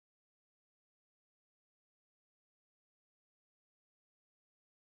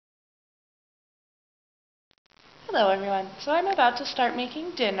Hello everyone. So I'm about to start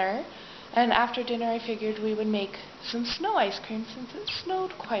making dinner, and after dinner I figured we would make some snow ice cream since it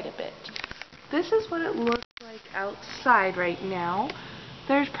snowed quite a bit. This is what it looks like outside right now.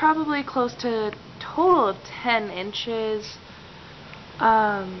 There's probably close to a total of 10 inches. You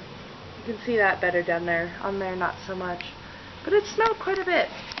can see that better down there. On there not so much. But it snowed quite a bit.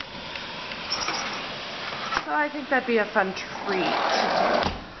 So I think that'd be a fun treat.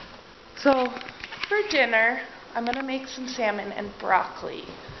 So for dinner, I'm going to make some salmon and broccoli.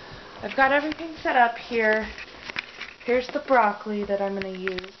 I've got everything set up here. Here's the broccoli that I'm going to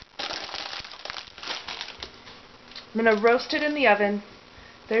use. I'm going to roast it in the oven.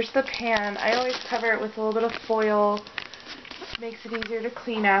 There's the pan. I always cover it with a little bit of foil. Makes it easier to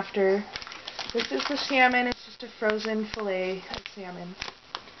clean after. This is the salmon. It's just a frozen fillet of salmon.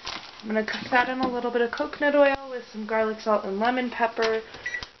 I'm going to cook that in a little bit of coconut oil with some garlic, salt, and lemon pepper.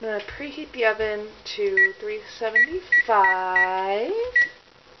 I'm going to preheat the oven to 375.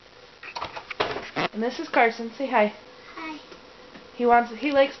 And this is Carson. Say hi. Hi. He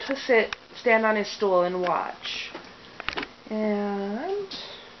likes to stand on his stool and watch. And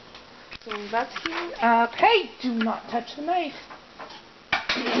so that's heating up. Hey, do not touch the knife.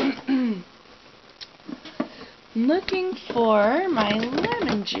 Looking for my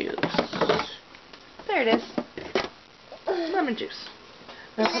lemon juice. There it is. Lemon juice.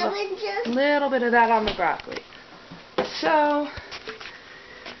 Lemon juice? A little bit of that on the broccoli. So, a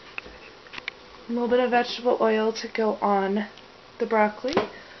little bit of vegetable oil to go on the broccoli.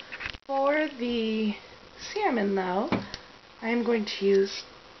 For the salmon, though, I am going to use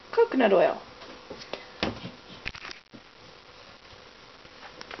coconut oil.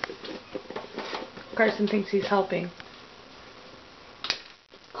 Carson thinks he's helping.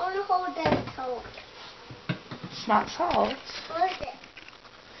 I want to hold that salt. It's not salt. What is it?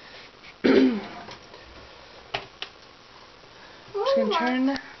 Just going to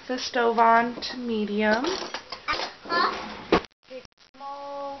turn the stove on to medium. Take a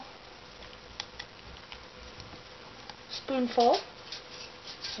small spoonful.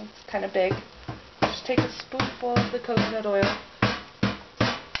 So it's kind of big. Just take a spoonful of the coconut oil and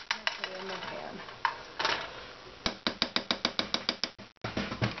put it in the pan.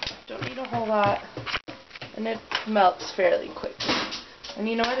 Don't need a whole lot, and it melts fairly quickly. And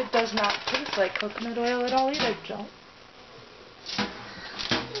you know what? It does not taste like coconut oil at all either, Joe.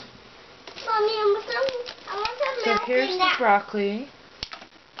 Mommy, I want to So here's the broccoli.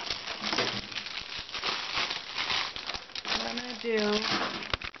 What I'm going to do,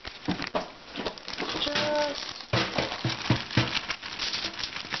 just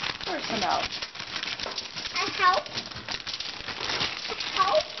pour some out. Help.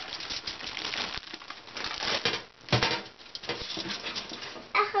 Help.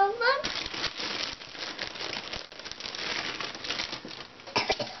 Help them.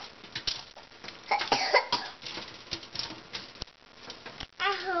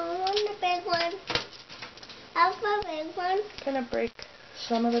 The big one. Have a big one. Gonna break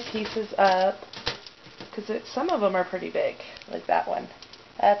some of the pieces up because some of them are pretty big, like that one.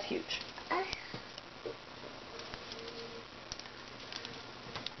 That's huge.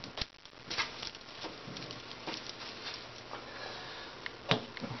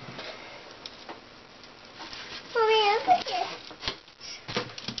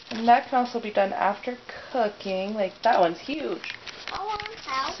 And that can also be done after cooking. Like that one's huge. I want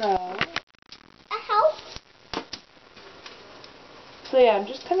help. So yeah, I'm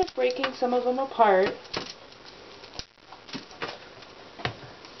just kind of breaking some of them apart.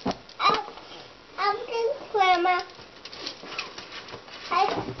 Grandma.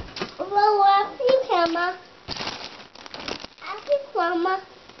 Roll up your camera. Grandma.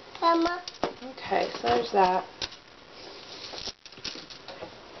 Okay, so there's that.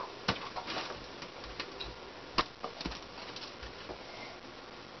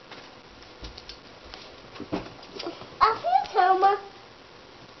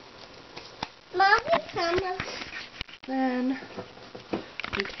 Then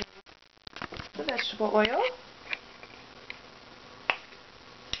you take the vegetable oil,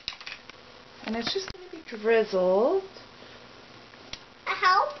 and it's just going to be drizzled.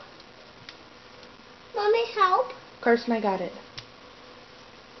 Help. Mommy, help. Carson, I got it.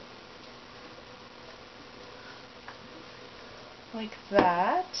 Like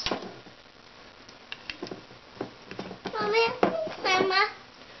that. Mommy, Grandma.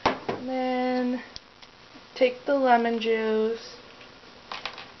 And then take the lemon juice.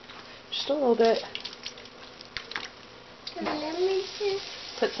 Just a little bit. Lemon juice.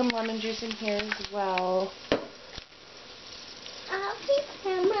 Put some lemon juice in here as well.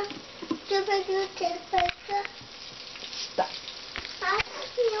 Grandma. Do I do this first? that.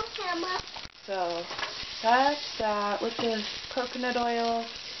 So that's that with the coconut oil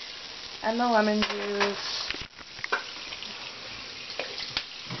and the lemon juice.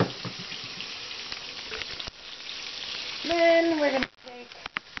 Then we're going to take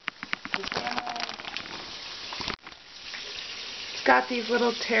the salmon. It's got these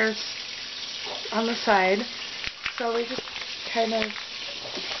little tears on the side, so we just kind of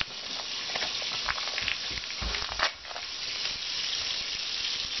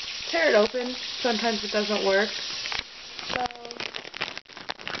tear it open. Sometimes it doesn't work. So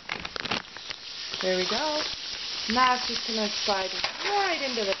there we go. Now it's just going to slide right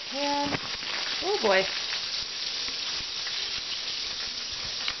into the pan. Oh boy.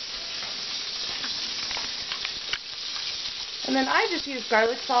 And then I just use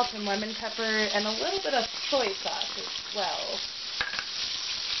garlic salt and lemon pepper and a little bit of soy sauce as well.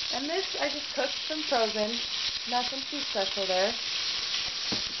 And this I just cooked some frozen. Nothing too special there.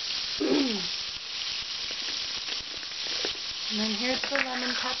 And then here's the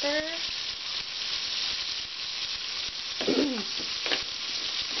lemon pepper.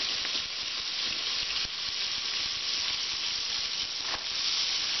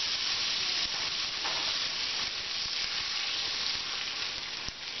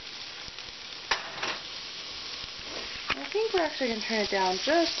 I think we're actually going to turn it down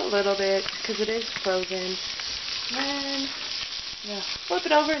just a little bit because it is frozen. And then flip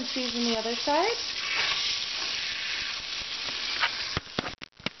it over and season the other side.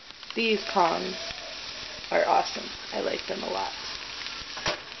 These Kongs are awesome. I like them a lot.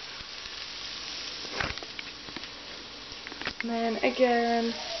 And then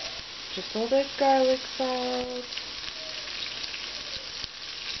again, just a little bit of garlic salt.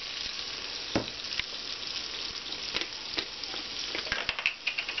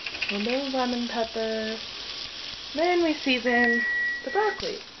 A little lemon pepper. Then we season the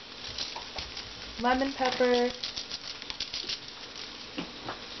broccoli. Lemon pepper.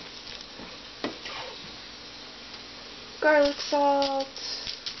 Garlic salt.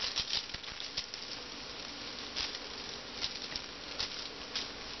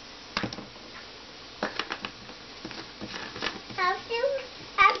 Have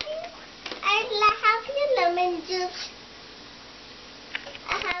you lemon juice?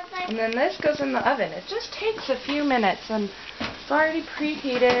 And then this goes in the oven. It just takes a few minutes and it's already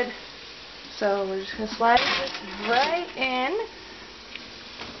preheated. So we're just going to slide this right in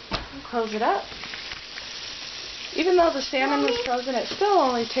and close it up. Even though the salmon was frozen, it still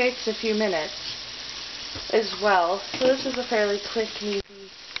only takes a few minutes as well. So this is a fairly quick and easy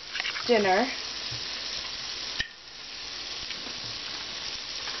dinner.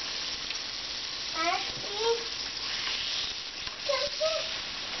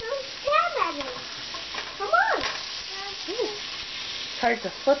 Come on. It's hard to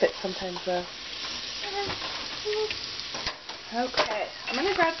flip it sometimes though. Okay, I'm going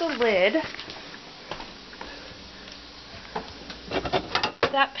to grab the lid.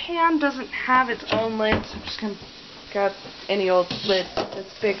 That pan doesn't have its own lid, so I'm just going to grab any old lid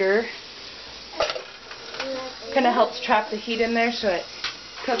that's bigger. Kind of helps trap the heat in there so it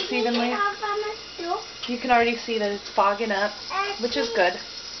cooks evenly. You can already see that it's fogging up, which is good.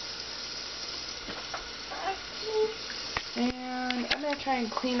 And I'm going to try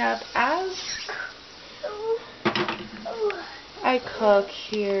and clean up as I cook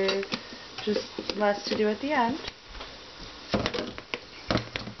here. Just less to do at the end.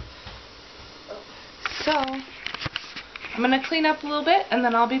 So, I'm going to clean up a little bit and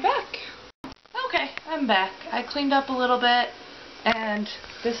then I'll be back. Okay, I'm back. I cleaned up a little bit and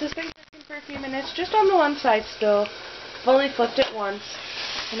this has been cooking for a few minutes, just on the one side still. I've only flipped it once.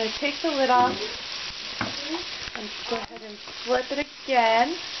 I'm going to take the lid off and go ahead and flip it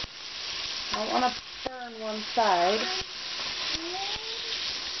again. I don't want to burn one side.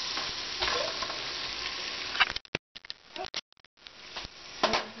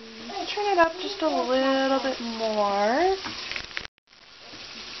 Turn it up just a little bit more. I'm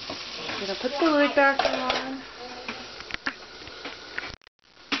going to put the lid back on.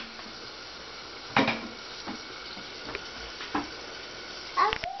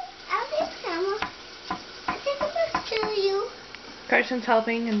 Carson's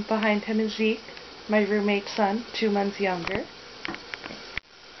helping, and behind him is Zeke, my roommate's son, 2 months younger.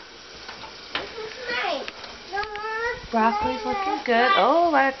 Broccoli's looking good.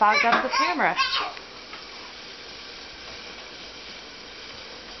 Oh, I fogged up the camera.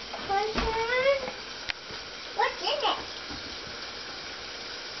 What's in it?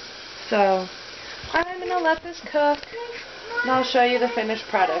 So, I'm going to let this cook, and I'll show you the finished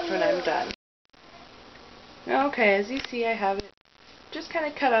product when I'm done. Okay, as you see, I have it just kind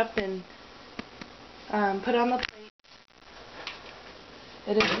of cut up and put on the plate.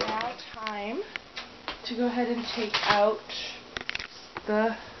 It is now time to go ahead and take out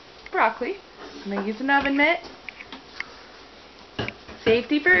the broccoli. I'm going to use an oven mitt.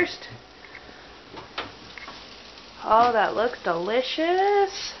 Safety first. Oh, that looks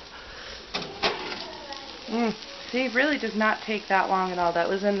delicious. See, it really does not take that long at all. That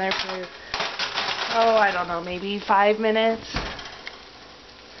was in there for, oh, I don't know, maybe 5 minutes.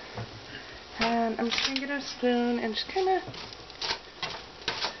 And I'm just going to get a spoon and just kind of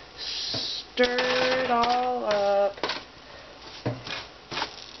stir it all up.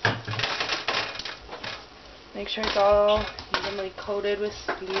 Make sure it's all evenly coated with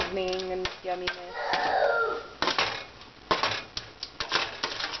seasoning and yumminess.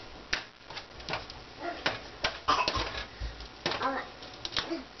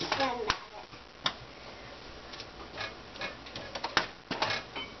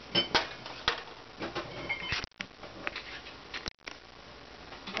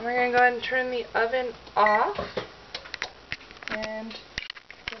 And we're going to go ahead and turn the oven off and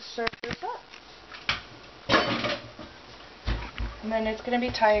just serve this up. And then it's going to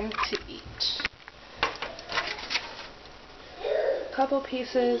be time to eat. A couple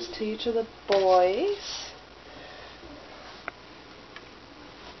pieces to each of the boys.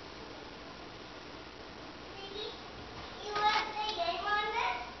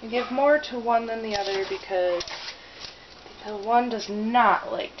 You give more to one than the other because the one does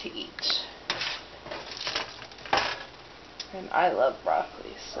not like to eat. And I love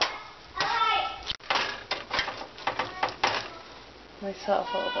broccoli, so myself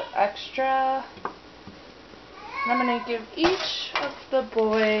a little bit extra. And I'm going to give each of the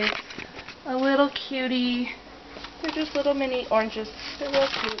boys a little cutie. They're just little mini oranges. They're real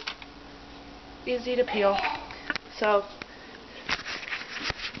cute. Easy to peel. So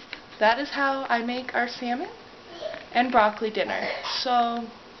that is how I make our salmon and broccoli dinner. So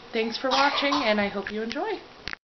thanks for watching, and I hope you enjoy.